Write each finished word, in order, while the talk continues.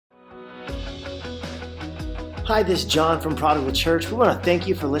Hi, this is John from Prodigal Church. We want to thank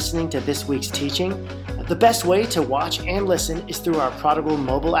you for listening to this week's teaching. The best way to watch and listen is through our Prodigal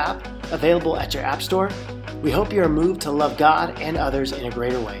mobile app, available at your app store. We hope you are moved to love God and others in a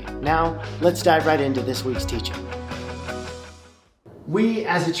greater way. Now, let's dive right into this week's teaching. We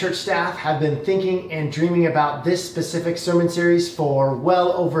as a church staff have been thinking and dreaming about this specific sermon series for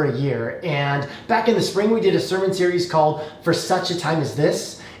well over a year. And back in the spring, we did a sermon series called For Such a Time as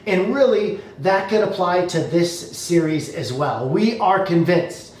This. And really, that can apply to this series as well. We are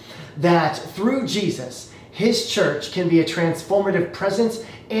convinced that through Jesus, His church can be a transformative presence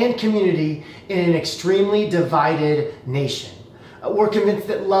and community in an extremely divided nation. We're convinced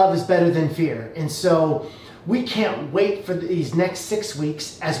that love is better than fear. And so we can't wait for these next 6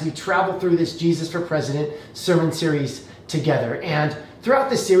 weeks as we travel through this Jesus for President sermon series together. And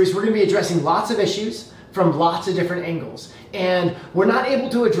throughout this series, we're going to be addressing lots of issues from lots of different angles. And we're not able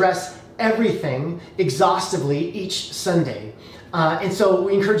to address everything exhaustively each Sunday. And so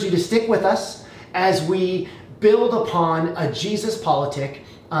we encourage you to stick with us as we build upon a Jesus politic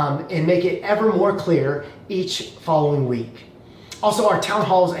and make it ever more clear each following week. Also, our town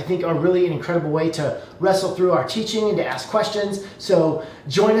halls, I think, are really an incredible way to wrestle through our teaching and to ask questions. So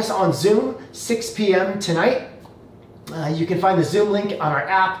join us on Zoom, 6 p.m. tonight. You can find the Zoom link on our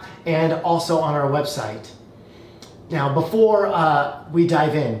app and also on our website. Now, before we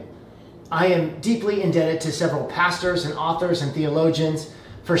dive in, I am deeply indebted to several pastors and authors and theologians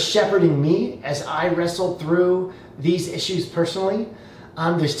for shepherding me as I wrestled through these issues personally.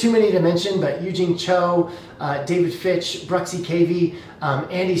 There's too many to mention, but Eugene Cho, David Fitch, Bruxy Cavey,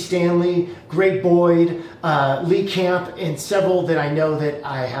 Andy Stanley, Greg Boyd, Lee Camp, and several that I know that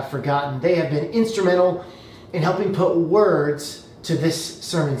I have forgotten. They have been instrumental in helping put words to this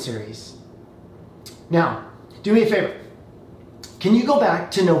sermon series. Now, do me a favor. Can you go back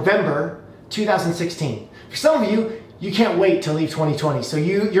to November 2016? For some of you, you can't wait to leave 2020. So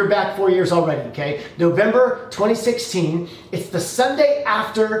you're back 4 years already, okay? November 2016, it's the Sunday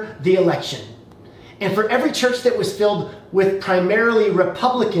after the election. And for every church that was filled with primarily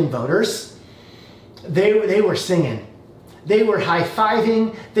Republican voters, they were singing. They were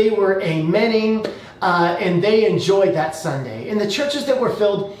high-fiving, they were amening, and they enjoyed that Sunday. And the churches that were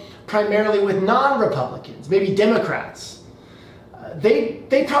filled primarily with non-Republicans, maybe Democrats,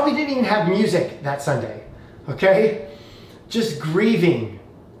 they probably didn't even have music that Sunday, okay? Just grieving,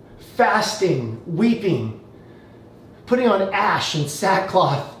 fasting, weeping, putting on ash and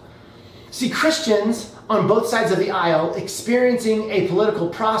sackcloth. See, Christians on both sides of the aisle experiencing a political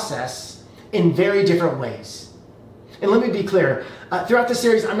process in very different ways. And let me be clear, throughout the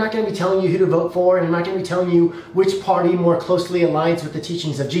series, I'm not going to be telling you who to vote for, and I'm not going to be telling you which party more closely aligns with the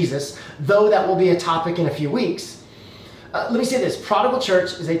teachings of Jesus, though that will be a topic in a few weeks. Let me say this, Prodigal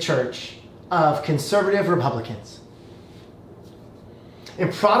Church is a church of conservative Republicans.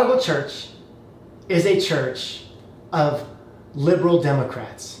 And Prodigal Church is a church of liberal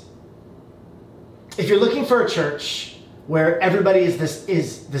Democrats. If you're looking for a church where everybody is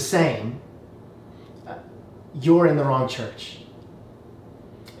the same, you're in the wrong church.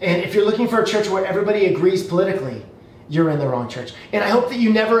 And if you're looking for a church where everybody agrees politically, you're in the wrong church. And I hope that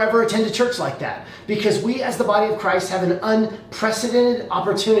you never ever attend a church like that, because we as the body of Christ have an unprecedented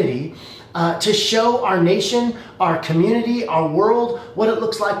opportunity to show our nation, our community, our world, what it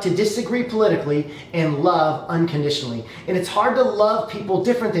looks like to disagree politically and love unconditionally. And it's hard to love people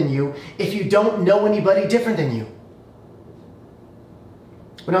different than you if you don't know anybody different than you.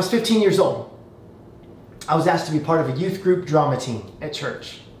 When I was 15 years old, I was asked to be part of a youth group drama team at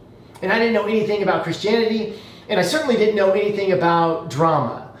church. And I didn't know anything about Christianity, and I certainly didn't know anything about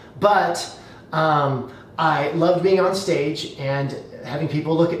drama. But I loved being on stage and having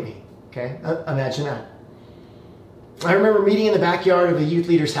people look at me. Okay, imagine that. I remember meeting in the backyard of a youth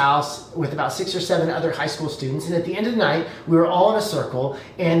leader's house with about 6 or 7 other high school students. And at the end of the night, we were all in a circle,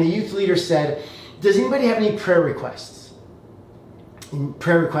 and the youth leader said, "Does anybody have any prayer requests?" And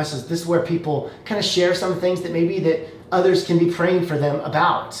prayer requests is this is where people kind of share some things that maybe that others can be praying for them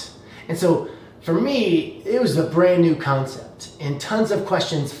about. And so for me, it was a brand new concept, and tons of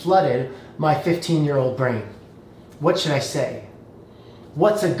questions flooded my 15-year-old brain. What should I say?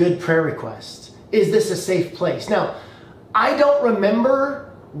 What's a good prayer request? Is this a safe place? Now, I don't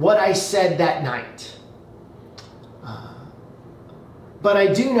remember what I said that night. But I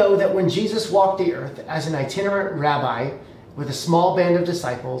do know that when Jesus walked the earth as an itinerant rabbi with a small band of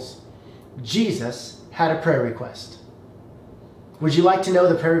disciples, Jesus had a prayer request. Would you like to know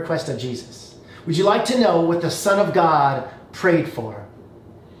the prayer request of Jesus? Would you like to know what the Son of God prayed for?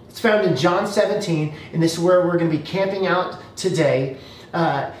 It's found in John 17, and this is where we're going to be camping out today.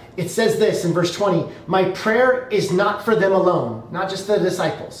 It says this in verse 20, my prayer is not for them alone, not just the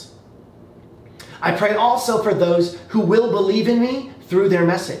disciples. I pray also for those who will believe in me through their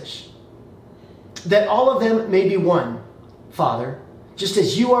message, that all of them may be one, Father, just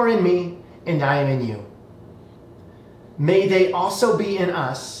as you are in me and I am in you. May they also be in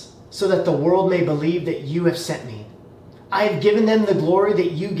us, so that the world may believe that you have sent me. I have given them the glory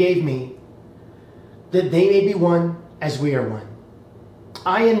that you gave me, that they may be one as we are one.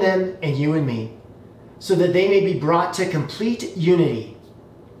 I in them and you in me, so that they may be brought to complete unity.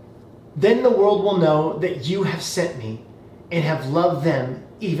 Then the world will know that you have sent me and have loved them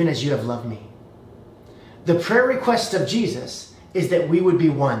even as you have loved me. The prayer request of Jesus is that we would be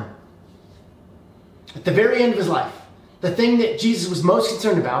one. At the very end of his life, the thing that Jesus was most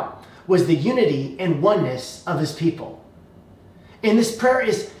concerned about was the unity and oneness of his people. And this prayer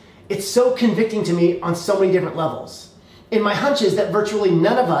it's so convicting to me on so many different levels. And my hunch is that virtually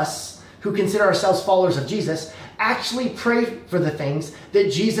none of us who consider ourselves followers of Jesus actually pray for the things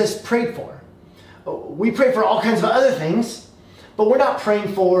that Jesus prayed for. We pray for all kinds of other things, but we're not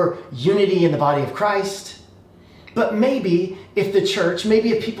praying for unity in the body of Christ. But maybe if the church, maybe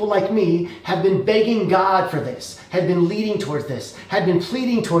if people like me have been begging God for this, had been leading towards this, had been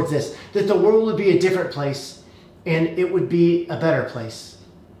pleading towards this, that the world would be a different place and it would be a better place.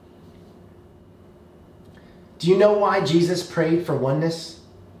 Do you know why Jesus prayed for oneness?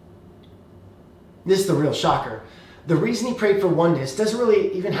 This is the real shocker. The reason he prayed for oneness doesn't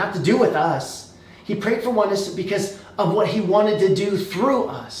really even have to do with us. He prayed for oneness because of what he wanted to do through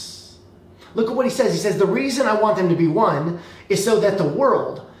us. Look at what he says. He says, the reason I want them to be one is so that the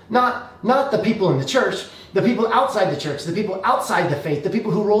world, not the people in the church, the people outside the church, the people outside the faith, the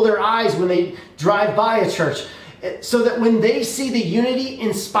people who roll their eyes when they drive by a church, so that when they see the unity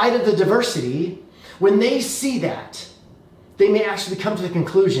in spite of the diversity, when they see that, they may actually come to the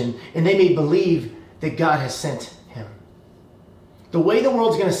conclusion and they may believe that God has sent him. The way the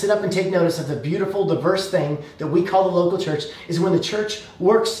world's going to sit up and take notice of the beautiful, diverse thing that we call the local church is when the church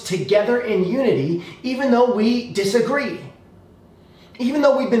works together in unity, even though we disagree. Even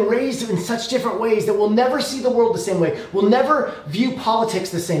though we've been raised in such different ways that we'll never see the world the same way. We'll never view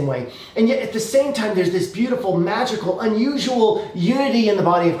politics the same way. And yet at the same time, there's this beautiful, magical, unusual unity in the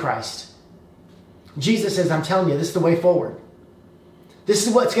body of Christ. Jesus says, I'm telling you, this is the way forward. This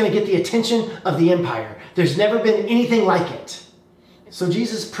is what's going to get the attention of the empire. There's never been anything like it. So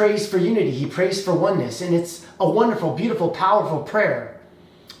Jesus prays for unity. He prays for oneness. And it's a wonderful, beautiful, powerful prayer.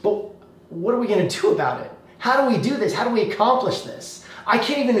 But what are we going to do about it? How do we do this? How do we accomplish this? I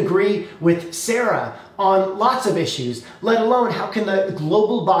can't even agree with Sarah on lots of issues, let alone how can the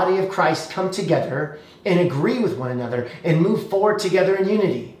global body of Christ come together and agree with one another and move forward together in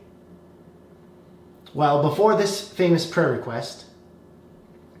unity. Well, before this famous prayer request,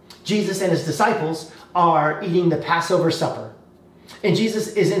 Jesus and his disciples are eating the Passover supper. And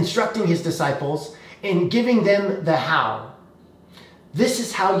Jesus is instructing his disciples and giving them the how. This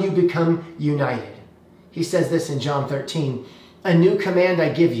is how you become united. He says this in John 13, a new command I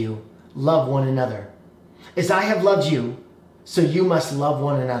give you, love one another. As I have loved you, so you must love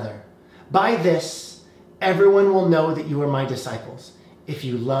one another. By this, everyone will know that you are my disciples, if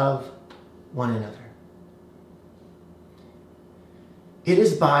you love one another. It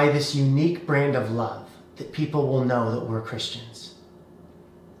is by this unique brand of love that people will know that we're Christians.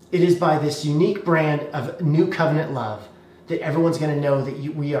 It is by this unique brand of new covenant love that everyone's going to know that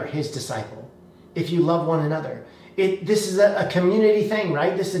we are his disciple. If you love one another. This is a community thing,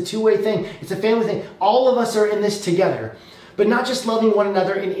 right? This is a two-way thing. It's a family thing. All of us are in this together. But not just loving one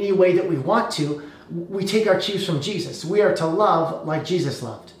another in any way that we want to. We take our cues from Jesus. We are to love like Jesus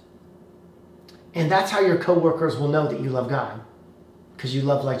loved. And that's how your coworkers will know that you love God. Because you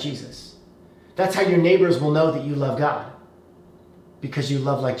love like Jesus. That's how your neighbors will know that you love God. Because you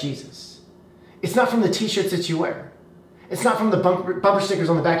love like Jesus. It's not from the t-shirts that you wear. It's not from the bumper stickers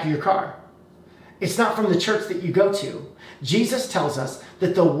on the back of your car. It's not from the church that you go to. Jesus tells us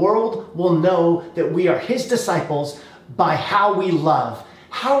that the world will know that we are his disciples by how we love.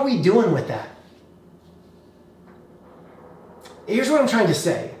 How are we doing with that? Here's what I'm trying to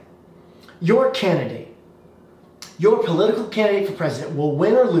say. Your candidate, your political candidate for president will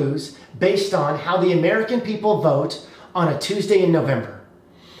win or lose based on how the American people vote on a Tuesday in November.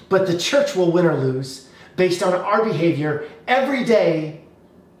 But the church will win or lose based on our behavior every day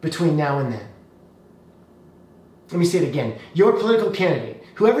between now and then. Let me say it again. Your political candidate,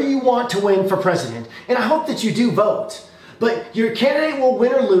 whoever you want to win for president, and I hope that you do vote, but your candidate will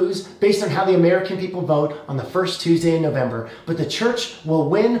win or lose based on how the American people vote on the first Tuesday in November. But the church will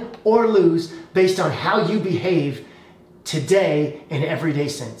win or lose based on how you behave today, and every day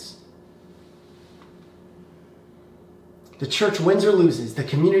since. The church wins or loses. The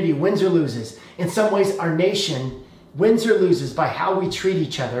community wins or loses. In some ways, our nation wins or loses by how we treat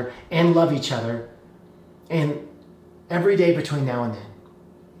each other and love each other, and every day between now and then.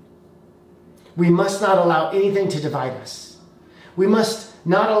 We must not allow anything to divide us. We must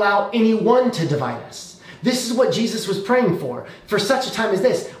not allow anyone to divide us. This is what Jesus was praying for such a time as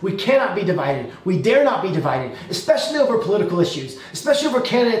this. We cannot be divided. We dare not be divided, especially over political issues, especially over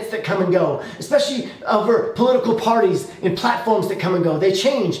candidates that come and go, especially over political parties and platforms that come and go. They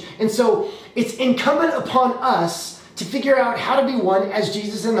change. And so it's incumbent upon us to figure out how to be one as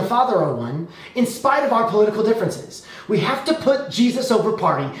Jesus and the Father are one, in spite of our political differences. We have to put Jesus over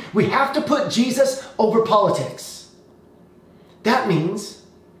party. We have to put Jesus over politics. That means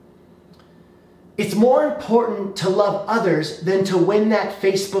it's more important to love others than to win that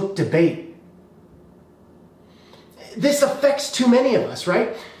Facebook debate. This affects too many of us,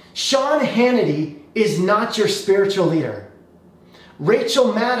 right? Sean Hannity is not your spiritual leader.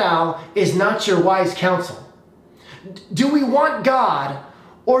 Rachel Maddow is not your wise counsel. Do we want God,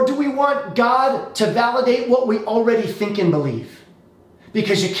 or do we want God to validate what we already think and believe?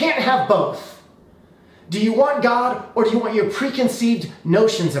 Because you can't have both. Do you want God, or do you want your preconceived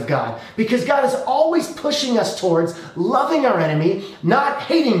notions of God? Because God is always pushing us towards loving our enemy, not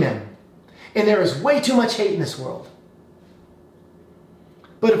hating them. And there is way too much hate in this world.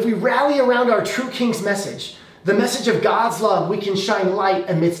 But if we rally around our true King's message, the message of God's love, we can shine light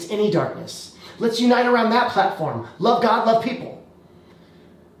amidst any darkness. Let's unite around that platform. Love God, love people.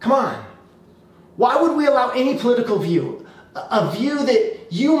 Come on. Why would we allow any political view, a view that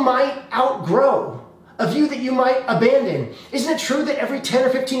you might outgrow, a view that you might abandon? Isn't it true that every 10 or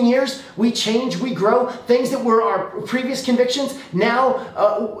 15 years we change, we grow? Things that were our previous convictions,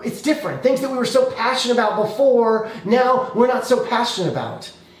 now it's different. Things that we were so passionate about before, now we're not so passionate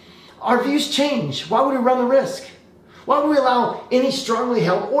about. Our views change. Why would we run the risk? Why would we allow any strongly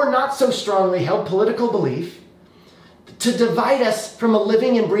held or not so strongly held political belief to divide us from a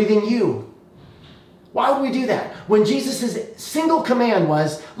living and breathing you? Why would we do that? When Jesus' single command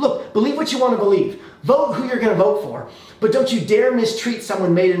was, look, believe what you want to believe. Vote who you're going to vote for. But don't you dare mistreat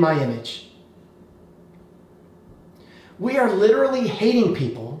someone made in my image. We are literally hating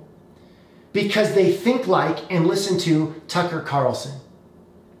people because they think like and listen to Tucker Carlson.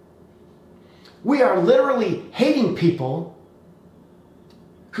 We are literally hating people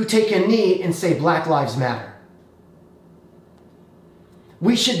who take a knee and say Black Lives Matter.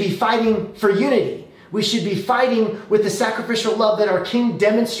 We should be fighting for unity. We should be fighting with the sacrificial love that our King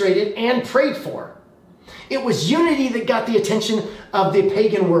demonstrated and prayed for. It was unity that got the attention of the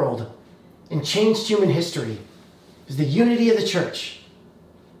pagan world and changed human history. It was the unity of the church.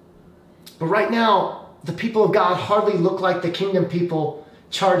 But right now, the people of God hardly look like the kingdom people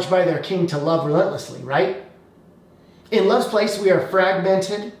charged by their King to love relentlessly, right? In Love's Place, we are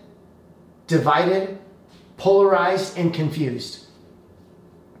fragmented, divided, polarized, and confused.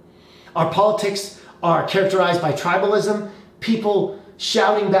 Our politics are characterized by tribalism, people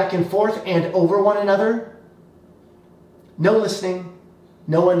shouting back and forth and over one another. No listening,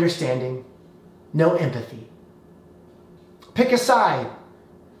 no understanding, no empathy. Pick a side.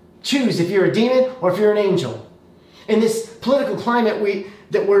 Choose if you're a demon or if you're an angel. In this political climate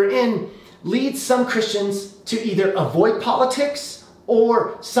that we're in leads some Christians to either avoid politics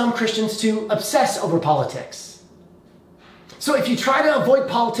or some Christians to obsess over politics. So if you try to avoid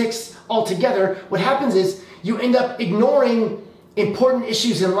politics altogether, what happens is you end up ignoring important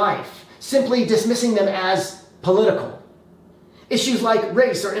issues in life, simply dismissing them as political. Issues like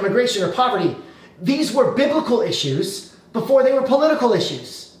race or immigration or poverty, these were biblical issues before they were political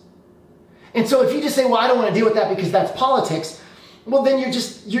issues. And so if you just say, well, I don't want to deal with that because that's politics, well, then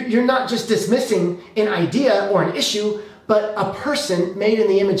you're not just dismissing an idea or an issue, but a person made in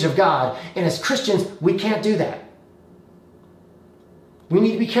the image of God. And as Christians, we can't do that. We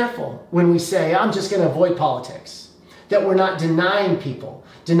need to be careful when we say, I'm just going to avoid politics, that we're not denying people,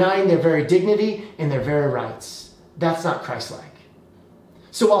 denying their very dignity and their very rights. That's not Christ-like.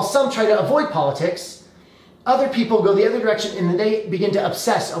 So while some try to avoid politics, other people go the other direction and they begin to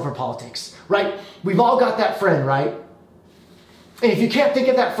obsess over politics, right? We've all got that friend, right? And if you can't think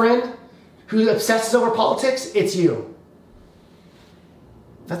of that friend who obsesses over politics, it's you.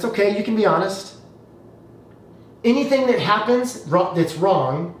 That's okay, you can be honest. Anything that happens that's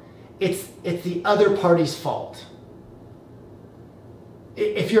wrong, it's the other party's fault.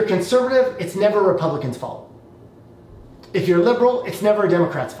 If you're conservative, it's never a Republican's fault. If you're liberal, it's never a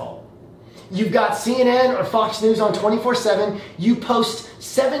Democrat's fault. You've got CNN or Fox News on 24/7. You post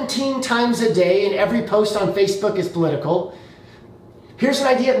 17 times a day and every post on Facebook is political. Here's an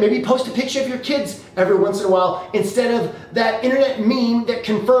idea, maybe post a picture of your kids every once in a while instead of that internet meme that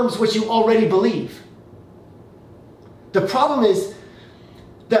confirms what you already believe. The problem is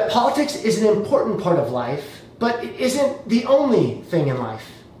that politics is an important part of life, but it isn't the only thing in life.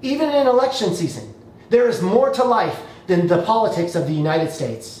 Even in election season, there is more to life than the politics of the United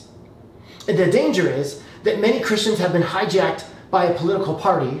States. And the danger is that many Christians have been hijacked by a political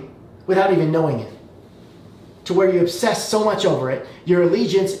party without even knowing it. To where you obsess so much over it, your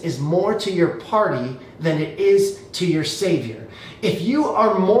allegiance is more to your party than it is to your Savior. If you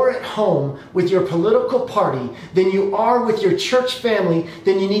are more at home with your political party than you are with your church family,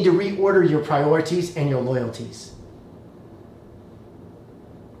 then you need to reorder your priorities and your loyalties.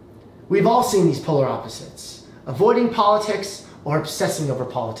 We've all seen these polar opposites, avoiding politics or obsessing over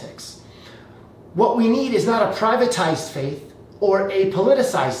politics. What we need is not a privatized faith or a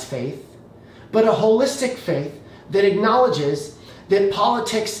politicized faith, but a holistic faith that acknowledges that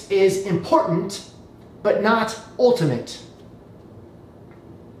politics is important, but not ultimate.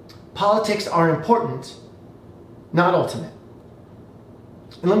 Politics are important, not ultimate.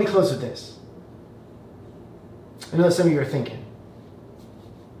 And let me close with this. I know some of you are thinking,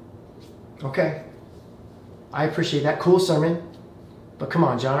 okay, I appreciate that cool sermon, but come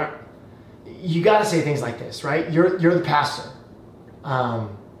on, John, you got to say things like this, right? You're the pastor.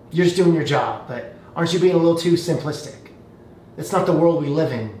 You're just doing your job, but aren't you being a little too simplistic? It's not the world we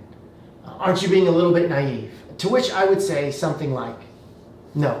live in. Aren't you being a little bit naive? To which I would say something like,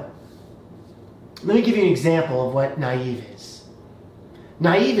 no. Let me give you an example of what naive is.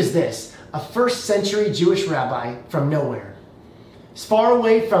 Naive is this: a first century Jewish rabbi from nowhere, as far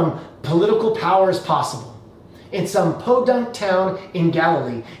away from political power as possible, in some podunk town in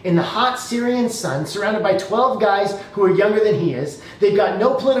Galilee, in the hot Syrian sun, surrounded by 12 guys who are younger than he is. They've got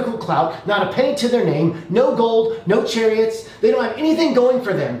no political clout, not a penny to their name, no gold, no chariots. They don't have anything going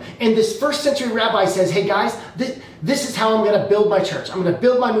for them. And this first century rabbi says, hey guys, this is how I'm going to build my church. I'm going to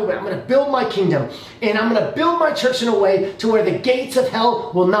build my movement. I'm going to build my kingdom. And I'm going to build my church in a way to where the gates of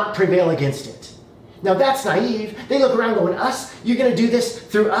hell will not prevail against it. Now that's naive. They look around going, us? You're going to do this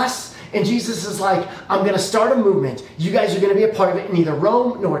through us? And Jesus is like, I'm going to start a movement. You guys are going to be a part of it. And neither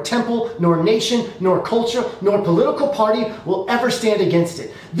Rome, nor temple, nor nation, nor culture, nor political party will ever stand against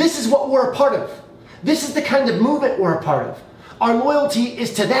it. This is what we're a part of. This is the kind of movement we're a part of. Our loyalty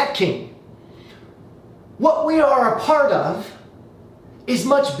is to that king. What we are a part of is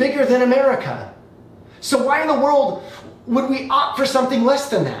much bigger than America. So why in the world would we opt for something less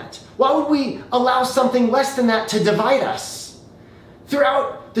than that? Why would we allow something less than that to divide us?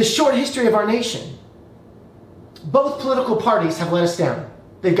 Throughout the short history of our nation, both political parties have let us down.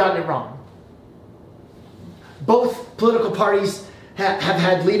 They've gotten it wrong. Both political parties have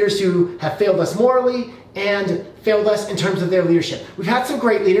had leaders who have failed us morally and failed us in terms of their leadership. We've had some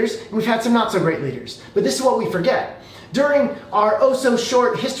great leaders, and we've had some not so great leaders. But this is what we forget. During our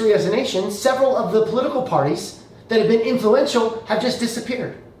oh-so-short history as a nation, several of the political parties that have been influential have just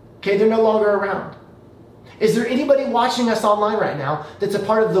disappeared. Okay, they're no longer around. Is there anybody watching us online right now that's a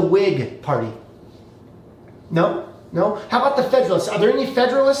part of the Whig Party? No? No? How about the Federalists? Are there any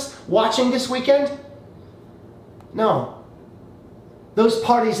Federalists watching this weekend? No. Those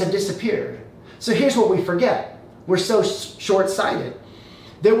parties have disappeared. So here's what we forget. We're so short-sighted.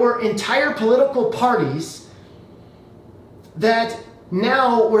 There were entire political parties that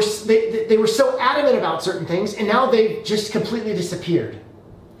now they were so adamant about certain things, and now they've just completely disappeared.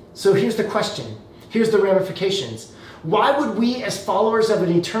 So here's the question. Here's the ramifications. Why would we, as followers of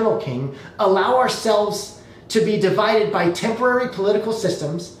an eternal king, allow ourselves to be divided by temporary political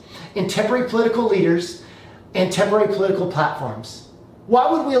systems and temporary political leaders and temporary political platforms?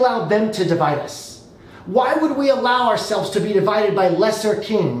 Why would we allow them to divide us? Why would we allow ourselves to be divided by lesser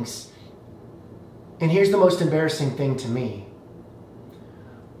kings? And here's the most embarrassing thing to me.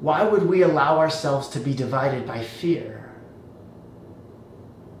 Why would we allow ourselves to be divided by fear?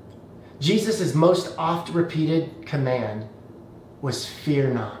 Jesus' most oft repeated command was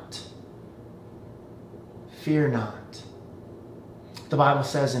fear not. Fear not. The Bible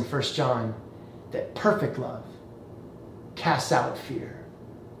says in 1 John that perfect love casts out fear.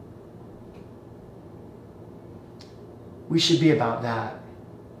 We should be about that.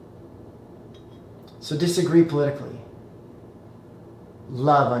 So disagree politically.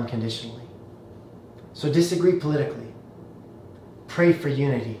 Love unconditionally. So disagree politically. Pray for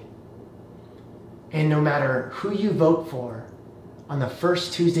unity. And no matter who you vote for on the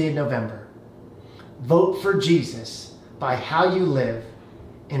first Tuesday of November, vote for Jesus by how you live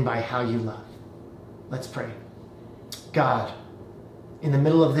and by how you love. Let's pray. God, in the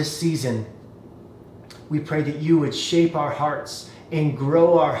middle of this season, we pray that you would shape our hearts and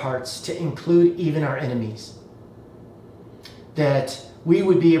grow our hearts to include even our enemies. That we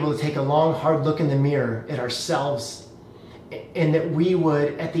would be able to take a long, hard look in the mirror at ourselves, and that we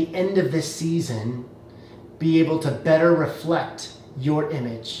would, at the end of this season, be able to better reflect your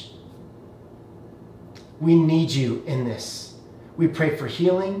image. We need you in this. We pray for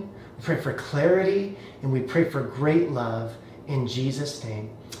healing, we pray for clarity, and we pray for great love. In Jesus' name,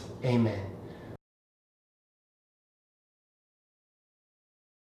 amen.